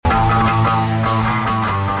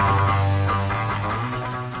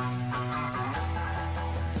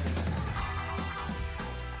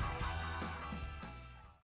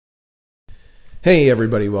Hey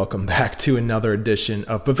everybody, welcome back to another edition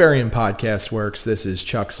of Bavarian Podcast Works. This is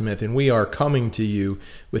Chuck Smith and we are coming to you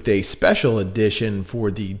with a special edition for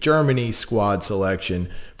the Germany squad selection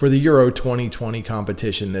for the Euro 2020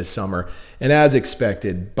 competition this summer. And as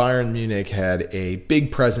expected, Bayern Munich had a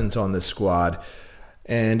big presence on the squad.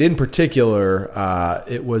 And in particular,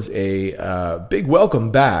 it was a big welcome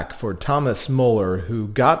back for Thomas Müller, who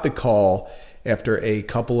got the call after a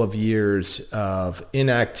couple of years of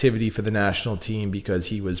inactivity for the national team because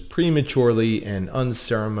he was prematurely and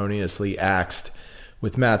unceremoniously axed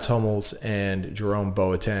with Mats Hummels and Jerome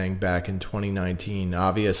Boateng back in 2019.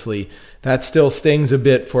 Obviously, that still stings a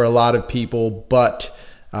bit for a lot of people, but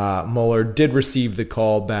Müller did receive the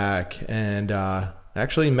call back, and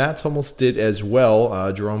actually Mats Hummels did as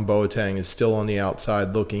well. Jerome Boateng is still on the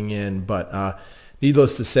outside looking in, but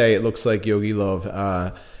needless to say, it looks like Jogi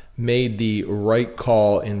Löw made the right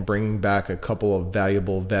call in bringing back a couple of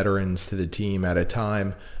valuable veterans to the team at a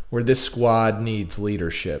time where this squad needs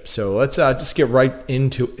leadership. So let's just get right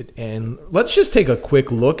into it, and let's just take a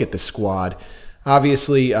quick look at the squad.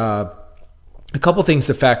 Obviously, a couple things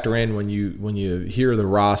to factor in when you hear the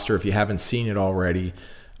roster if you haven't seen it already.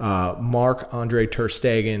 Marc-Andre ter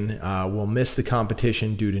Stegen will miss the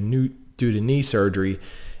competition due to knee surgery.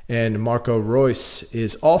 And Marco Reus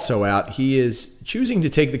is also out. He is choosing to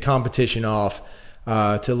take the competition off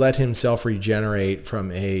to let himself regenerate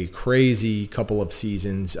from a crazy couple of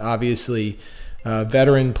seasons. Obviously, a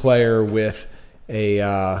veteran player with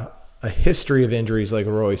a history of injuries like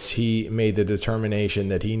Reus, he made the determination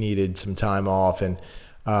that he needed some time off, and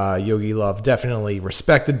Jogi Löw definitely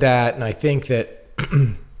respected that. And I think that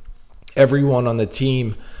everyone on the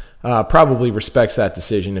team probably respects that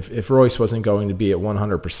decision. If Reus wasn't going to be at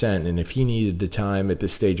 100% and if he needed the time at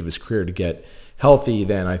this stage of his career to get healthy,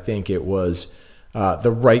 then I think it was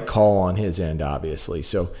the right call on his end, obviously.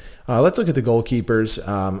 So let's look at the goalkeepers.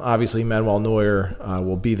 Obviously, Manuel Neuer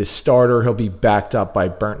will be the starter. He'll be backed up by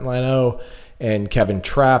Bernd Leno and Kevin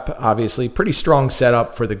Trapp. Obviously, pretty strong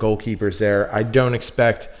setup for the goalkeepers there. I don't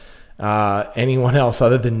expect anyone else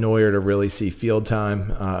other than Neuer to really see field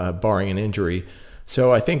time, barring an injury.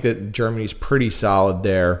 So I think that Germany's pretty solid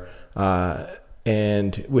there.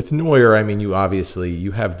 And with Neuer, I mean, you have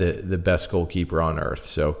the best goalkeeper on earth.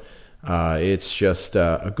 So it's just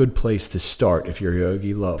a good place to start if you're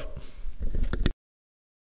Jogi Löw.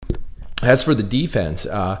 As for the defense,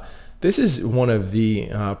 this is one of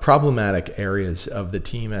the problematic areas of the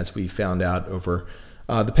team, as we found out over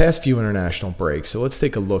the past few international breaks. So let's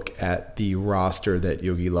take a look at the roster that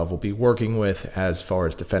Jogi Löw will be working with as far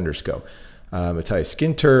as defenders go. Matthias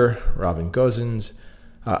Ginter, Robin Gosens,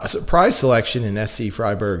 a surprise selection in SC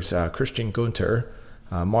Freiburg's Christian Gunter,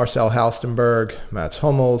 Marcel Halstenberg, Mats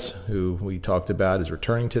Hummels, who we talked about is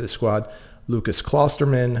returning to the squad, Lucas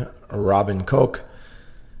Klostermann, Robin Koch,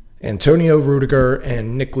 Antonio Rudiger,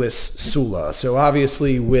 and Niklas Süle. So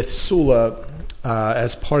obviously with Süle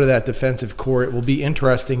as part of that defensive core, it will be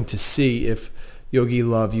interesting to see if Jogi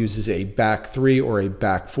Löw uses a back three or a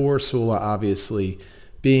back four. Süle obviously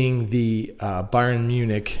being the Bayern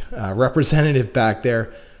Munich representative back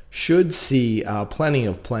there, should see plenty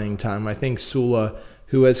of playing time. I think Süle,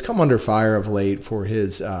 who has come under fire of late for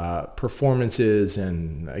his performances,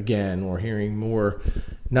 and again, we're hearing more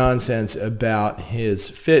nonsense about his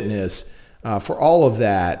fitness. For all of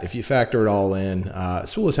that, if you factor it all in,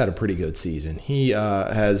 Süle's had a pretty good season. He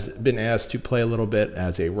has been asked to play a little bit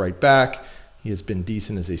as a right back. He has been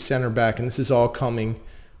decent as a center back, and this is all coming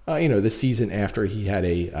the season after he had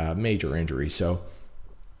a major injury. So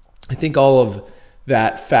I think all of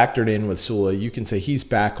that factored in with Süle, you can say he's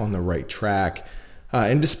back on the right track.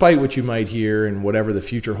 And despite what you might hear and whatever the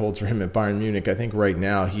future holds for him at Bayern Munich, I think right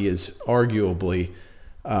now he is arguably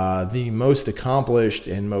the most accomplished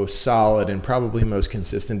and most solid and probably most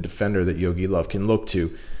consistent defender that Jogi Löw can look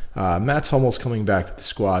to. Mats Hummels coming back to the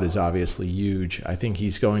squad is obviously huge. I think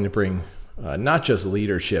he's going to bring not just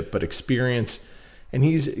leadership, but experience, and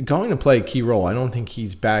he's going to play a key role. I don't think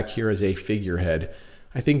he's back here as a figurehead.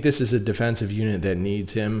 I think this is a defensive unit that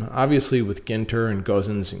needs him. Obviously, with Ginter and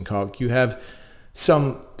Gosens and Koch, you have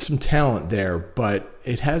some talent there, but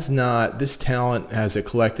it has not. This talent as a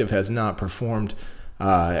collective has not performed.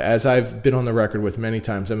 As I've been on the record with many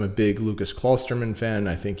times, I'm a big Lucas Klostermann fan.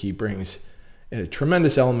 I think he brings a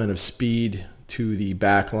tremendous element of speed to the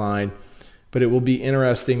back line, but it will be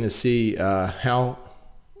interesting to see how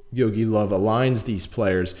Jogi Löw aligns these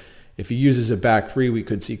players. If he uses a back three, we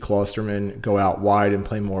could see Klostermann go out wide and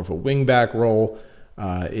play more of a wing-back role.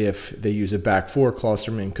 If they use a back four,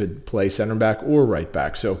 Klostermann could play center back or right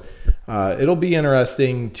back. So it'll be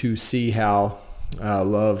interesting to see how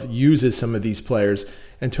Löw uses some of these players.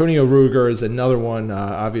 Antonio Rudiger is another one.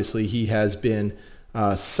 Obviously, he has been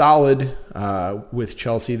solid with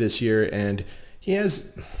Chelsea this year, and he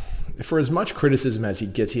has, for as much criticism as he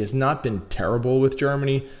gets, he has not been terrible with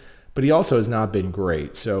Germany, but he also has not been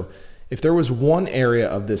great. So if there was one area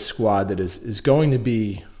of this squad that is going to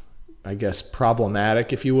be, I guess,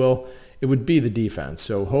 problematic, if you will, it would be the defense.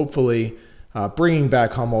 So hopefully bringing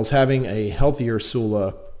back Hummels, having a healthier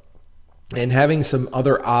Sula, and having some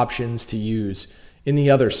other options to use in the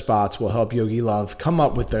other spots will help Jogi Löw come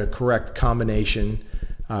up with the correct combination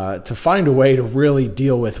to find a way to really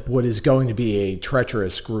deal with what is going to be a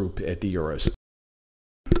treacherous group at the Euros.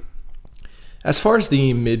 As far as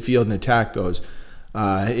the midfield and attack goes,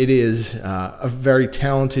 it is a very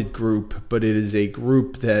talented group, but it is a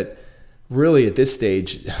group that really at this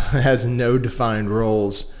stage has no defined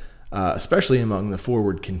roles, especially among the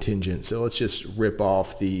forward contingent. So let's just rip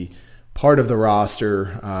off the part of the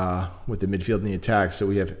roster with the midfield and the attack. So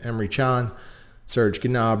we have Emre Can, Serge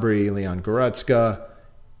Gnabry, Leon Goretzka,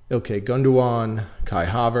 Ilkay Gundogan, Kai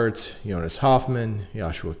Havertz, Jonas Hoffmann,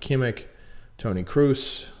 Joshua Kimmich, Toni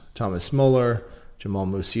Kroos, Thomas Muller, Jamal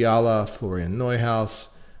Musiala, Florian Neuhaus,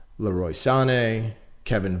 Leroy Sané,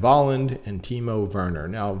 Kevin Volland, and Timo Werner.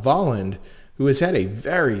 Now, Volland, who has had a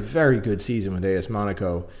very, very good season with AS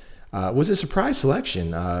Monaco, was a surprise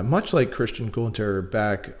selection. Much like Christian Gunter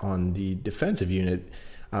back on the defensive unit,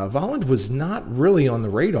 Volland was not really on the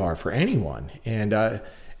radar for anyone. And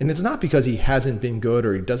it's not because he hasn't been good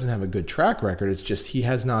or he doesn't have a good track record. It's just he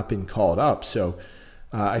has not been called up. So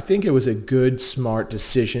I think it was a good, smart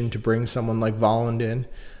decision to bring someone like Volland in.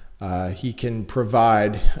 He can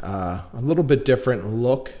provide a little bit different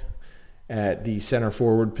look at the center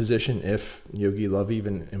forward position if Jogi Löw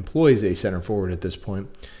even employs a center forward at this point.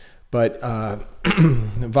 But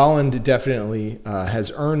Volland definitely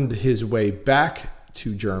has earned his way back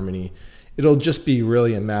to Germany. It'll just be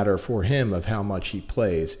really a matter for him of how much he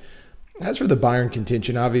plays. As for the Bayern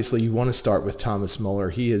contingent, obviously you want to start with Thomas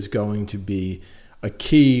Muller. He is going to be a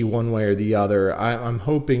key one way or the other. I'm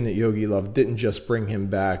hoping that Jogi Löw didn't just bring him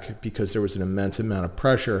back because there was an immense amount of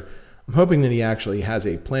pressure. I'm hoping that he actually has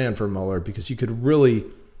a plan for Muller, because you could really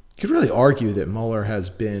argue that Muller has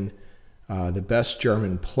been the best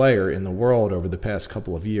German player in the world over the past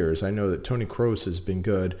couple of years. I know that Toni Kroos has been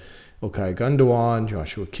good, Ilkay Gundogan,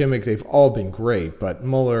 Joshua Kimmich, they've all been great, but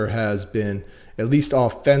Muller has been, at least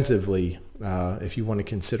offensively, if you want to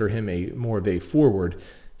consider him more of a forward,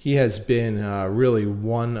 he has been really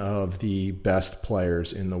one of the best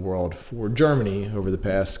players in the world for Germany over the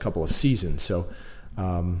past couple of seasons. So,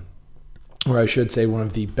 or I should say one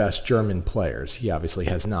of the best German players. He obviously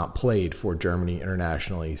has not played for Germany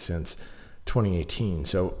internationally since 2018.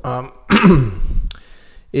 So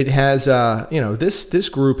it has, this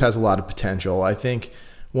group has a lot of potential. I think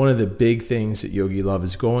one of the big things that Jogi Löw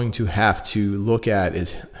is going to have to look at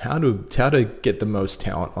is how to get the most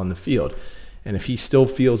talent on the field. And if he still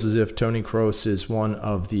feels as if Toni Kroos is one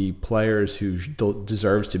of the players who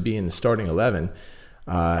deserves to be in the starting 11,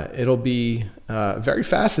 it'll be very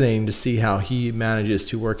fascinating to see how he manages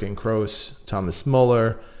to work in Kroos, Thomas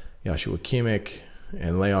Muller, Joshua Kimmich,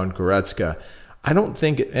 and Leon Goretzka. I don't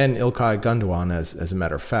think, and Ilkay Gundogan as a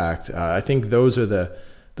matter of fact, I think those are the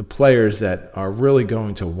players that are really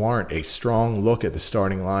going to warrant a strong look at the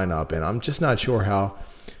starting lineup. And I'm just not sure how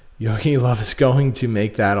Jogi Löw is going to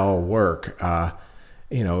make that all work.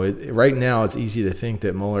 Right now it's easy to think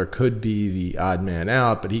that Muller could be the odd man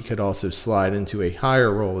out, but he could also slide into a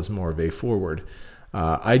higher role as more of a forward.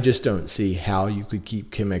 I just don't see how you could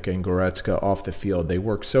keep Kimmich and Goretzka off the field. They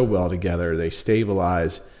work so well together. They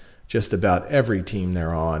stabilize just about every team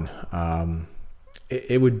they're on.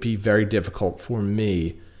 It would be very difficult for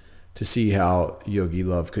me to see how Jogi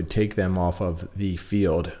Löw could take them off of the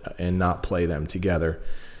field and not play them together.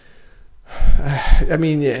 I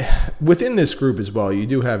mean, within this group as well, you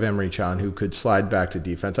do have Emre Can, who could slide back to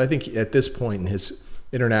defense. I think at this point in his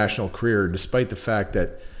international career, despite the fact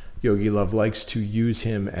that Jogi Löw likes to use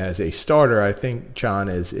him as a starter, I think Can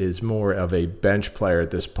is more of a bench player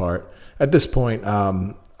at this point.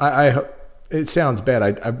 It sounds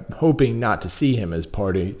bad. I'm hoping not to see him as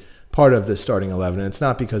part of the starting 11. And it's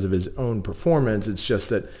not because of his own performance. It's just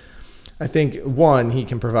that I think, one, he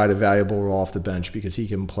can provide a valuable role off the bench because he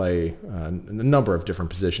can play a number of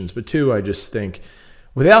different positions. But two, I just think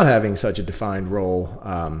without having such a defined role,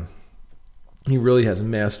 he really has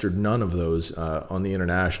mastered none of those on the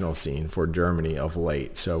international scene for Germany of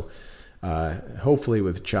late. So hopefully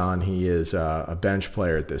with Can, he is a bench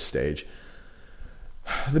player at this stage.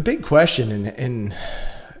 The big question, and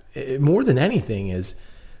more than anything, is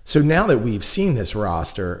So now that we've seen this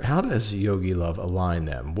roster, how does Yogi Love align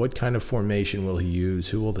them? What kind of formation will he use?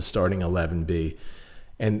 Who will the starting 11 be?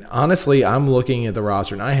 And honestly, I'm looking at the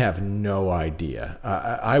roster and I have no idea.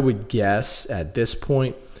 I would guess at this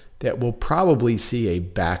point that we'll probably see a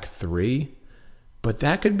back three, but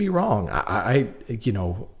that could be wrong.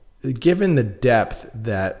 Given the depth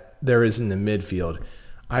that there is in the midfield,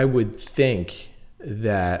 I would think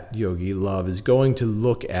that Yogi Love is going to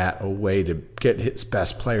look at a way to get his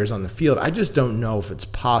best players on the field. I just don't know if it's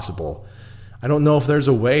possible. I don't know if there's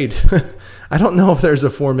a way to, I don't know if there's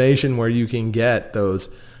a formation where you can get those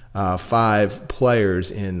 5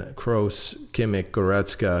 players in Kroos, Kimmich,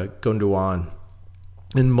 Goretzka, Gundogan,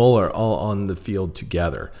 and Muller all on the field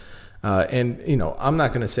together. I'm not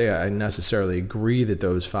going to say I necessarily agree that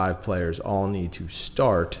those 5 players all need to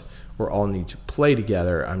start or all need to play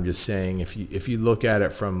together. I'm just saying if you look at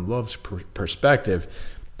it from Love's perspective,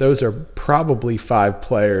 those are probably 5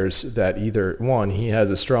 players that either, 1, he has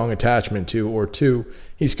a strong attachment to, or 2,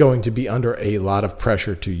 he's going to be under a lot of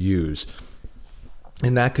pressure to use.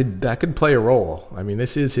 And that could play a role. I mean,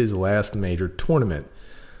 this is his last major tournament.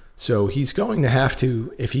 So he's going to have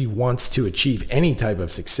to, if he wants to achieve any type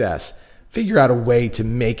of success, figure out a way to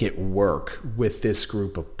make it work with this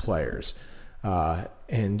group of players.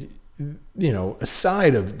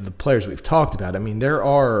 Aside of the players we've talked about, I mean, there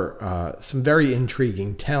are some very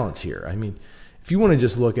intriguing talents here. I mean, if you want to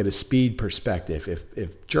just look at a speed perspective,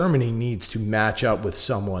 if Germany needs to match up with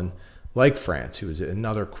someone like France, who is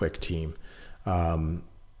another quick team,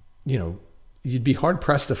 you'd be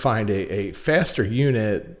hard-pressed to find a faster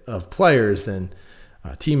unit of players than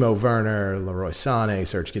Timo Werner, Leroy Sané,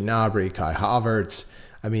 Serge Gnabry, Kai Havertz.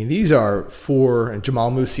 I mean, these are 4, and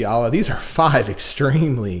Jamal Musiala, these are 5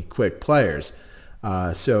 extremely quick players.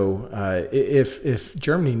 If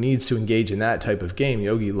Germany needs to engage in that type of game,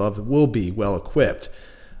 Yogi Love will be well-equipped.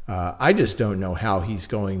 I just don't know how he's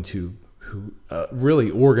going to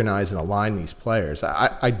really organize and align these players.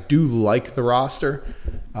 I do like the roster.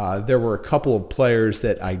 There were a couple of players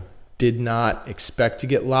that I did not expect to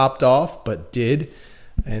get lopped off, but did.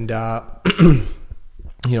 And,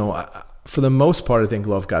 for the most part, I think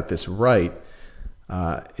Love got this right.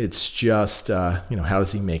 It's just, how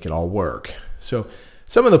does he make it all work? So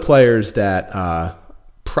some of the players that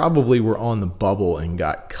probably were on the bubble and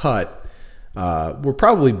got cut were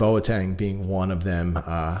probably Boateng being one of them.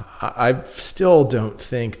 I still don't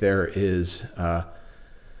think there is...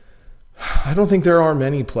 I don't think there are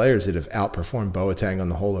many players that have outperformed Boateng on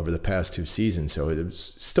the whole over the past 2 seasons, so it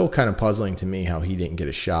was still kind of puzzling to me how he didn't get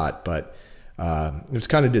a shot, but it was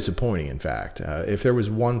kind of disappointing, in fact. If there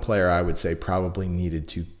was one player I would say probably needed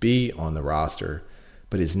to be on the roster,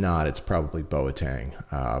 but is not, it's probably Boateng.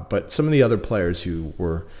 But some of the other players who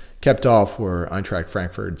were kept off were Eintracht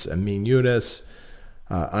Frankfurt's Amin Younes,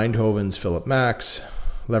 Eindhoven's Philip Max,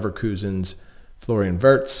 Leverkusen's Florian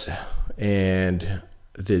Wirtz, and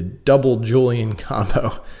the double Julian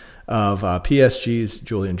combo of PSG's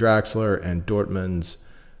Julian Draxler and Dortmund's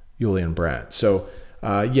Julian Brandt. So,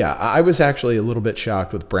 I was actually a little bit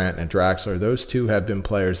shocked with Brandt and Draxler. Those two have been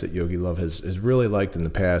players that Yogi Love has really liked in the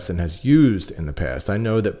past and has used in the past. I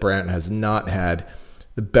know that Brandt has not had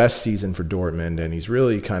the best season for Dortmund, and he's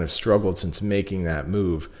really kind of struggled since making that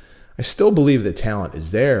move. I still believe the talent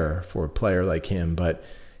is there for a player like him, but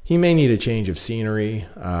he may need a change of scenery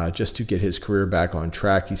just to get his career back on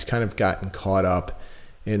track. He's kind of gotten caught up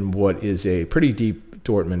in what is a pretty deep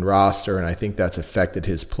Dortmund roster, and I think that's affected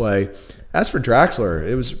his play. As for Draxler,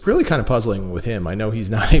 it was really kind of puzzling with him. I know he's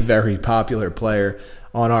not a very popular player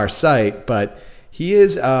on our site, but he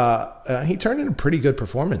is. He turned in a pretty good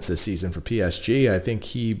performance this season for PSG. I think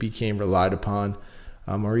he became relied upon.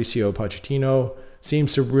 Mauricio Pochettino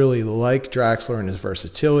seems to really like Draxler and his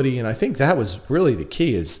versatility, and I think that was really the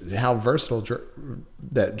key, is how versatile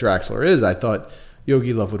that Draxler is. I thought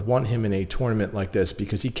Yogi Love would want him in a tournament like this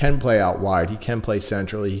because he can play out wide, he can play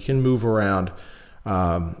centrally, he can move around,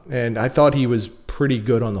 and I thought he was pretty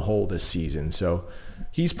good on the whole this season. So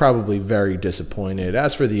he's probably very disappointed.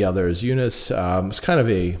 As for the others, Younes was kind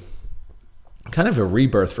of a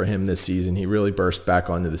rebirth for him this season. He really burst back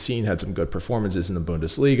onto the scene, had some good performances in the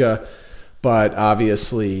Bundesliga. But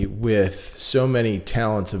obviously, with so many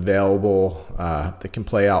talents available that can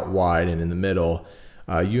play out wide and in the middle,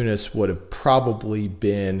 Younes would have probably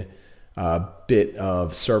been a bit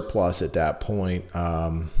of surplus at that point.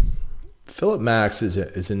 Philip Max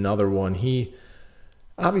is another one. He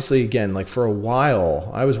obviously, again, like for a while,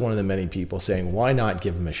 I was one of the many people saying, why not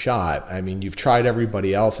give him a shot? I mean, you've tried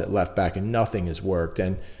everybody else at left back and nothing has worked.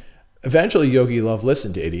 And eventually Yogi Love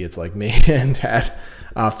listened to idiots like me and had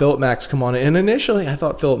Philipp Max come on. And initially, I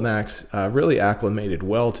thought Philipp Max really acclimated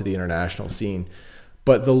well to the international scene.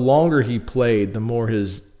 But the longer he played, the more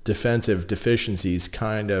his defensive deficiencies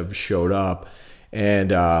kind of showed up.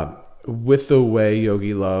 And with the way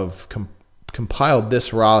Yogi Löw compiled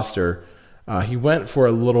this roster, he went for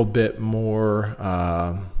a little bit more,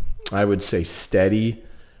 I would say, steady,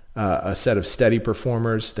 a set of steady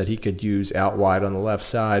performers that he could use out wide on the left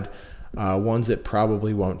side, ones that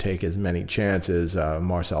probably won't take as many chances,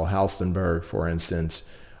 Marcel Halstenberg, for instance,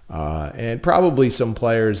 and probably some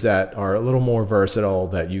players that are a little more versatile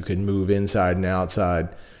that you could move inside and outside.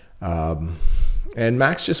 And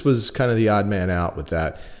Max just was kind of the odd man out with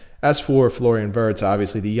that. As for Florian Wirtz,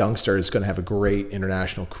 obviously the youngster is going to have a great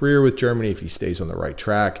international career with Germany if he stays on the right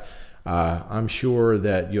track. I'm sure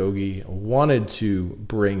that Yogi wanted to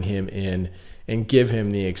bring him in and give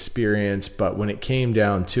him the experience, but when it came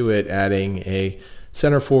down to it, adding a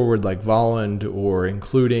center forward like Volland or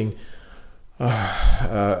including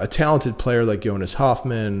a talented player like Jonas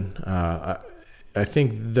Hoffmann, I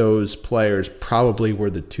think those players probably were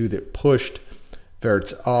the two that pushed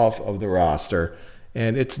Wirtz off of the roster.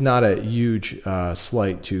 And it's not a huge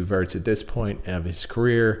slight to Wirtz at this point of his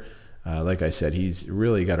career. Like I said, he's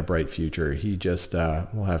really got a bright future. He just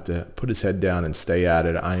will have to put his head down and stay at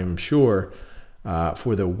it. I am sure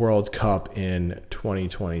for the World Cup in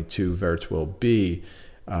 2022, Wirtz will be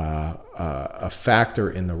a factor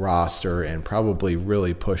in the roster and probably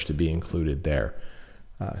really push to be included there.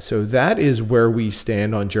 So that is where we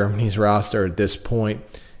stand on Germany's roster at this point.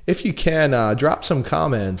 If you can, drop some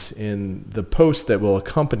comments in the post that will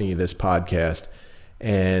accompany this podcast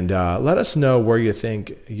and let us know where you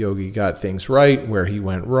think Yogi got things right, where he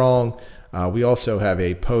went wrong. We also have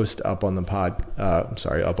a post up on the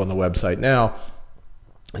up on the website now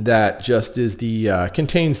that just is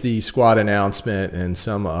contains the squad announcement and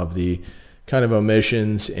some of the kind of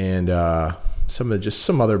omissions and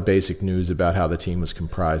some other basic news about how the team was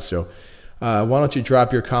comprised. So why don't you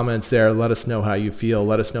drop your comments there? Let us know how you feel.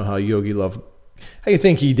 Let us know how Yogi Löw, how you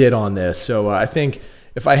think he did on this. So I think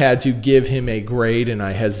if I had to give him a grade, and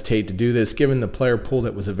I hesitate to do this, given the player pool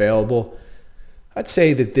that was available, I'd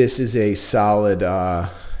say that this is a solid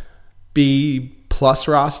B+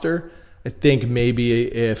 roster. I think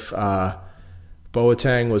maybe if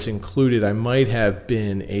Boateng was included, I might have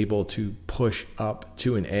been able to push up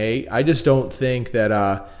to an A. I just don't think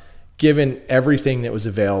that given everything that was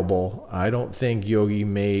available, I don't think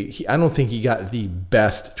I don't think he got the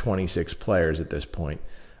best 26 players at this point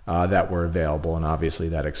that were available, and obviously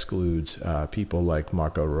that excludes people like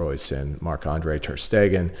Marco Reus and Marc-Andre ter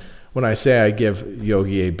Stegen. When I say I give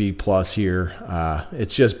Yogi a B+ here,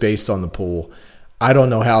 it's just based on the pool. I don't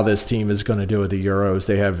know how this team is going to do at the Euros.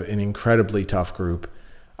 They have an incredibly tough group.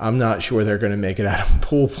 I'm not sure they're going to make it out of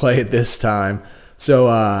pool play at this time. So,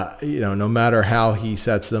 no matter how he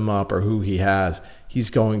sets them up or who he has, he's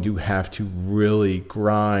going to have to really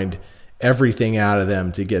grind everything out of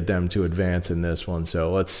them to get them to advance in this one.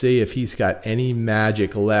 So let's see if he's got any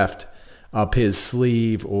magic left up his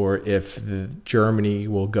sleeve or if Germany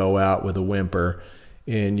will go out with a whimper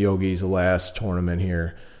in Yogi's last tournament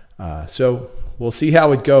here. So we'll see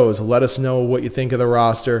how it goes. Let us know what you think of the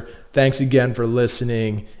roster. Thanks again for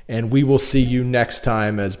listening, and we will see you next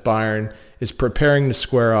time as Bayern is preparing to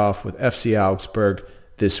square off with FC Augsburg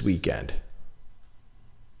this weekend.